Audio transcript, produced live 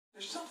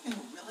There's something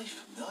really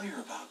familiar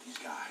about these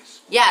guys.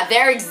 Yeah,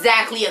 they're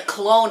exactly a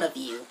clone of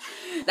you.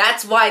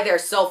 That's why they're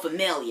so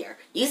familiar.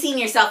 You seen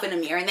yourself in a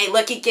mirror and they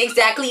look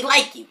exactly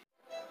like you.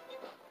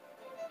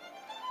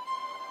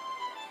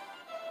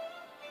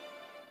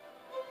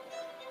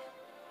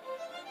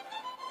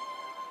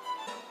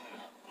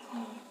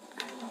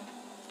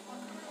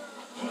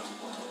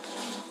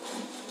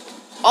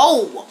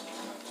 Oh!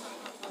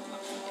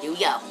 Here we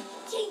go.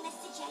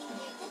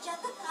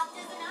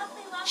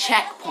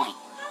 Checkpoint.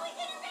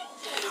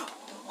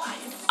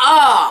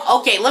 Ah,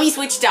 okay, let me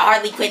switch to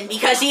Harley Quinn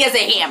because she has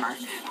a hammer.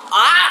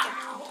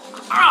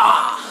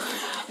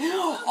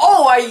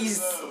 Oh, I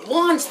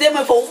launched them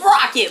with a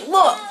rocket,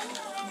 look!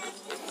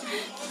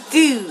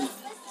 Dude.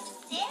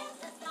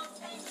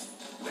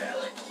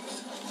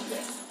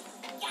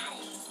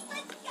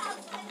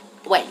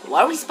 Wait,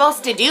 what are we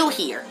supposed to do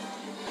here?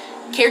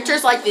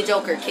 Characters like the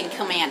Joker can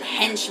command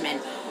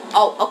henchmen.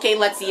 Oh, okay,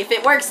 let's see if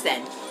it works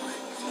then.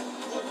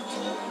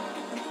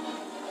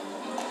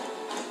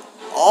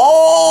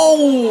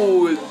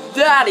 Oh,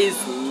 that is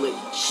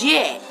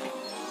legit.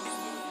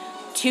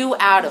 2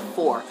 out of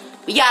 4.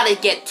 We gotta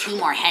get 2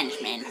 more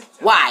henchmen.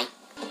 Why?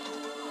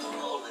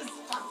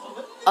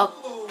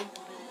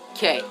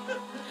 Okay.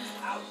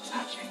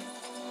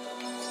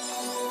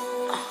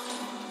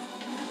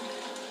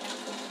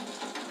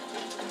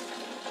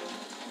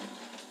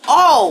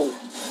 Oh!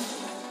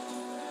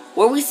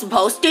 Were we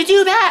supposed to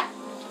do that?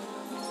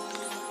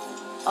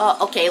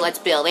 Okay, let's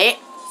build it.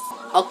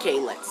 Okay,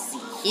 let's see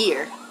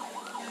here.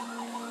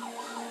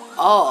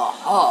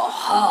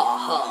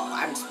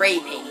 I'm spray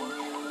painting.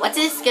 What's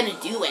this gonna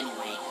do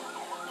anyway?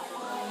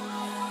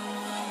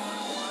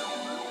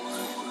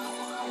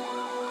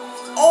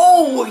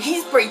 Oh, he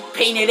spray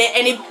painted it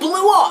and it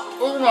blew up!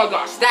 Oh my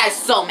gosh, that is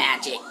so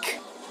magic.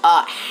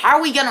 How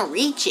are we gonna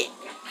reach it?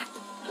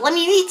 Let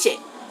me reach it.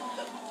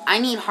 I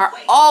need heart.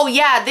 Oh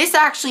yeah, this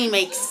actually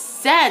makes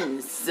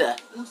sense.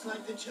 Looks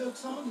like the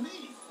joke's on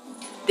me.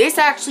 This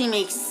actually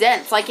makes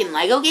sense. Like in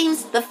Lego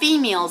games, the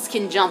females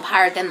can jump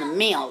higher than the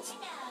males.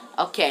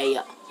 Okay.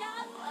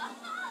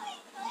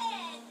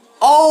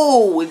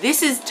 Oh,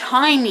 this is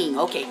timing.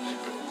 Okay.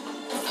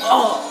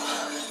 Oh.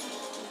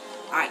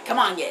 Alright, come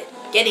on, get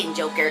in,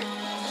 Joker.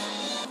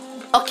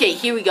 Okay,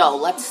 here we go.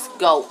 Let's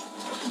go.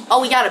 Oh,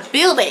 we gotta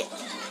build it.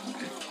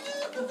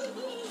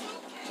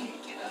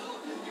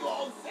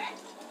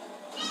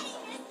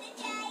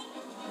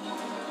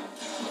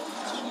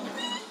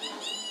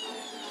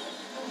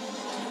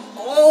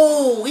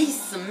 Oh, we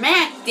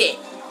smacked it.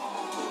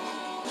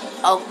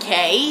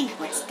 Okay,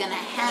 what's gonna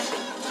happen?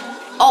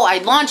 Oh, I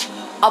launched...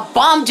 A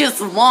bomb just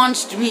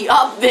launched me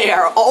up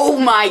there. Oh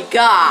my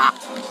god.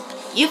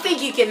 You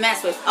think you can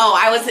mess with... Oh,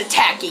 I was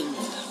attacking.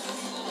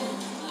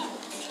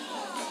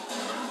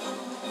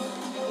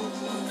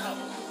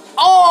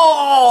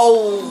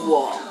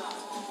 Oh!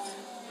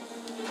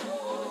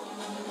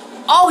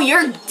 Oh,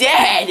 you're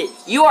dead.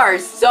 You are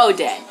so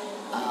dead.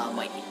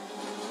 Wait.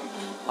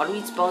 What are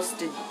we supposed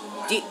to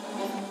do? He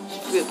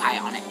threw a pie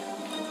on it.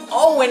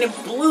 Oh, and it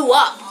blew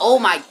up. Oh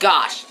my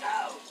gosh.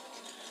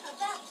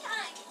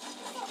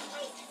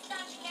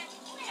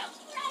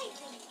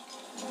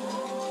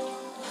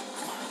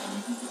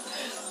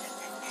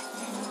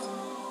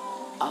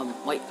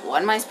 Wait,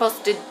 what am I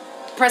supposed to...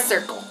 Press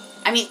circle.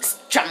 I mean,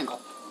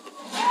 triangle.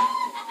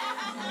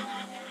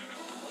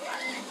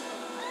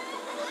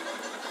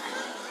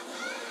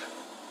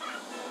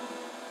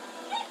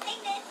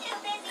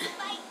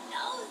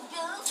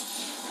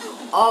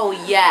 Oh,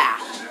 yeah.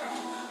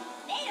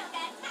 They don't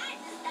got time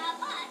to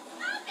stop us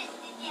popping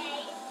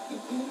today.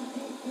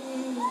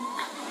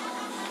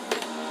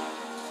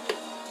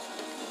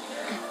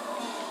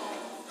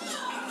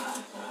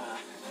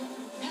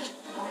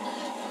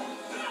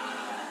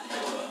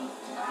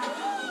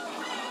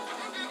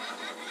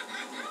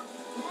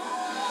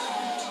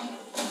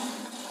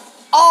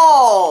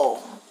 Oh!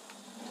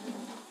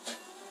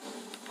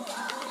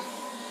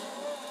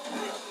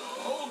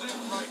 Hold it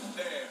right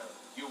there,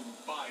 you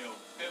vile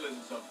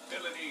villains of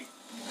villainy.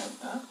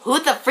 Who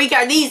the freak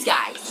are these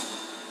guys?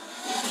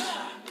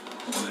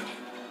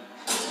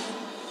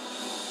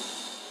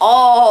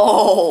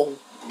 Oh!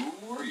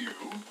 Who are you?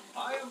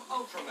 I am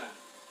Ultraman,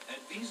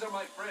 and these are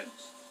my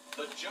friends.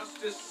 The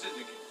Justice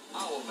Syndicate,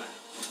 Owlman,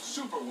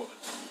 Superwoman,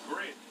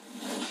 Grid,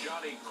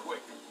 Johnny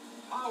Quick,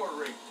 Power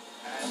Ring,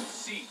 and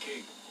Sea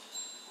King.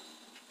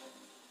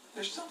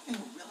 There's something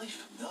really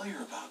familiar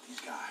about these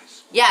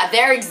guys. Yeah,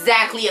 they're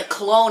exactly a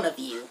clone of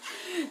you.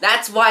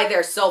 That's why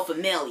they're so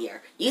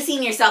familiar. You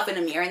seen yourself in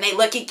a mirror and they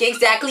look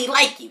exactly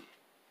like you.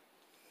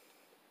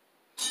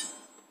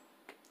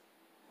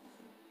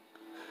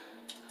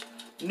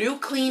 New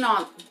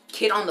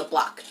kid on the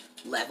block.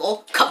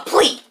 Level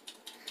complete.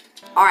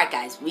 Alright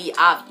guys, we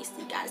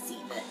obviously gotta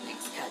see the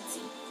next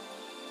cutscene.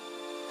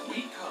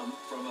 We come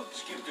from a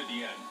skip to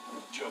the end.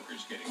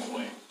 Joker's getting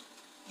away.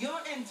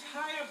 Your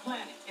entire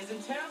planet is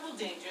in terrible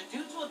danger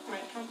due to a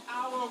threat from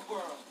our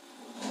world.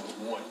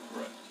 What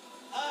threat?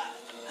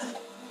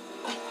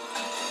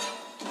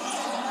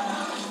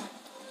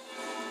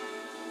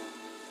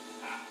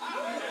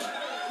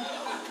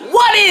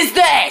 What is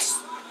this?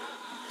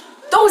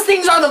 Those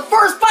things are the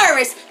first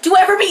virus to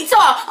ever be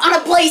taught on a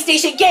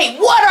PlayStation game.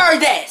 What are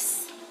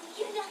this?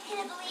 You're not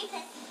gonna believe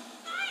this.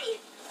 Hey,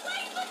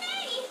 wait for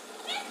me!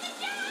 Mr.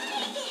 J!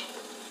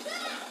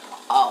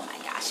 Oh my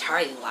gosh,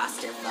 Harley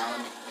lost her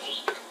phone.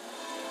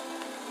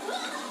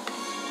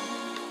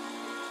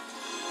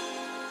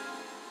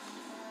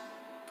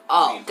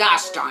 Oh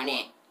gosh darn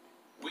it.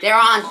 They're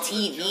on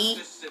TV.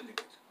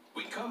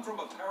 We come from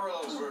a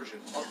parallel version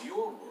of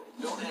your world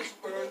known as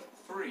Earth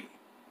 3.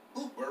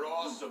 We're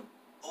awesome.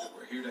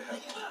 We're here to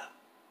help.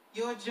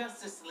 Your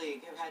Justice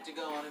League have had to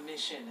go on a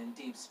mission in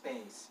deep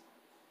space.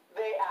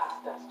 They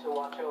asked us to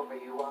watch over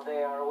you while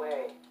they are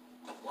away.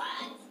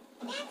 What?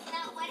 That's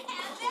not what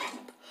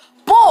happened.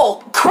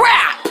 Bull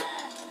crap!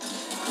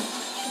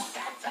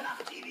 That's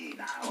enough TV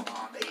now,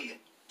 Harvey.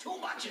 Too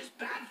much is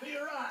bad for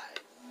your eyes.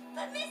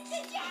 But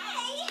Mr. J,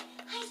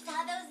 I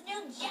saw those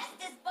new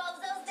Justice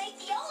Bozos make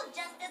the old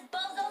Justice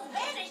Bozos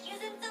vanish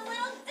using some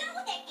little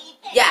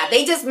doohickey thing. Yeah,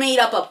 they just made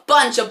up a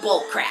bunch of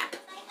bull crap.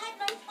 I had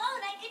my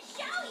phone, I could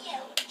show you.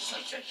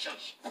 Shush, shush,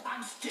 shush.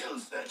 I'm still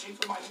searching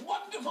for my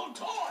wonderful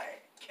toy.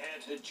 Care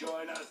to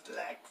join us,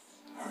 Lex?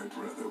 I'd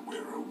rather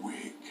wear a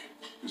wig.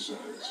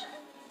 Besides,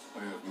 I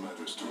have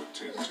matters to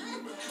attend to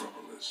in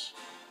Metropolis.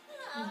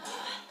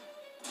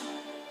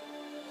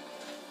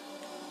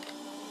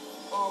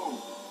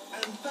 Oh,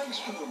 and thanks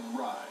for the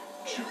ride,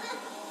 Joker.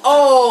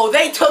 Oh,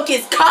 they took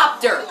his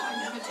copter.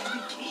 I never take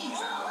the keys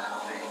out of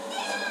that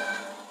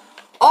thing.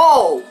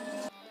 Oh.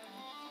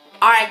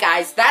 Alright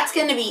guys, that's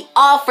going to be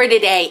all for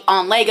today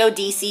on LEGO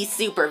DC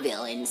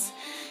Supervillains.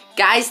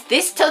 Guys,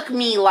 this took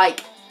me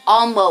like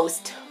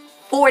almost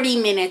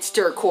 40 minutes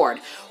to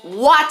record.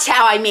 Watch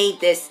how I made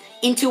this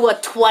into a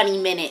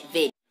 20-minute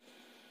video.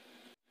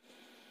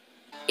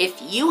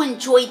 If you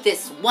enjoyed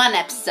this one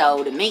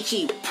episode, make sure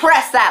you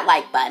press that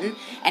like button.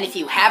 And if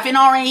you haven't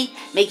already,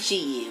 make sure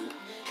you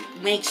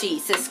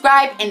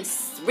subscribe and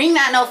ring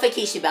that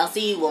notification bell so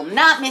you will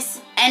not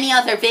miss any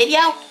other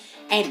video.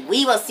 And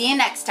we will see you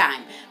next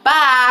time.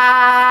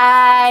 Bye!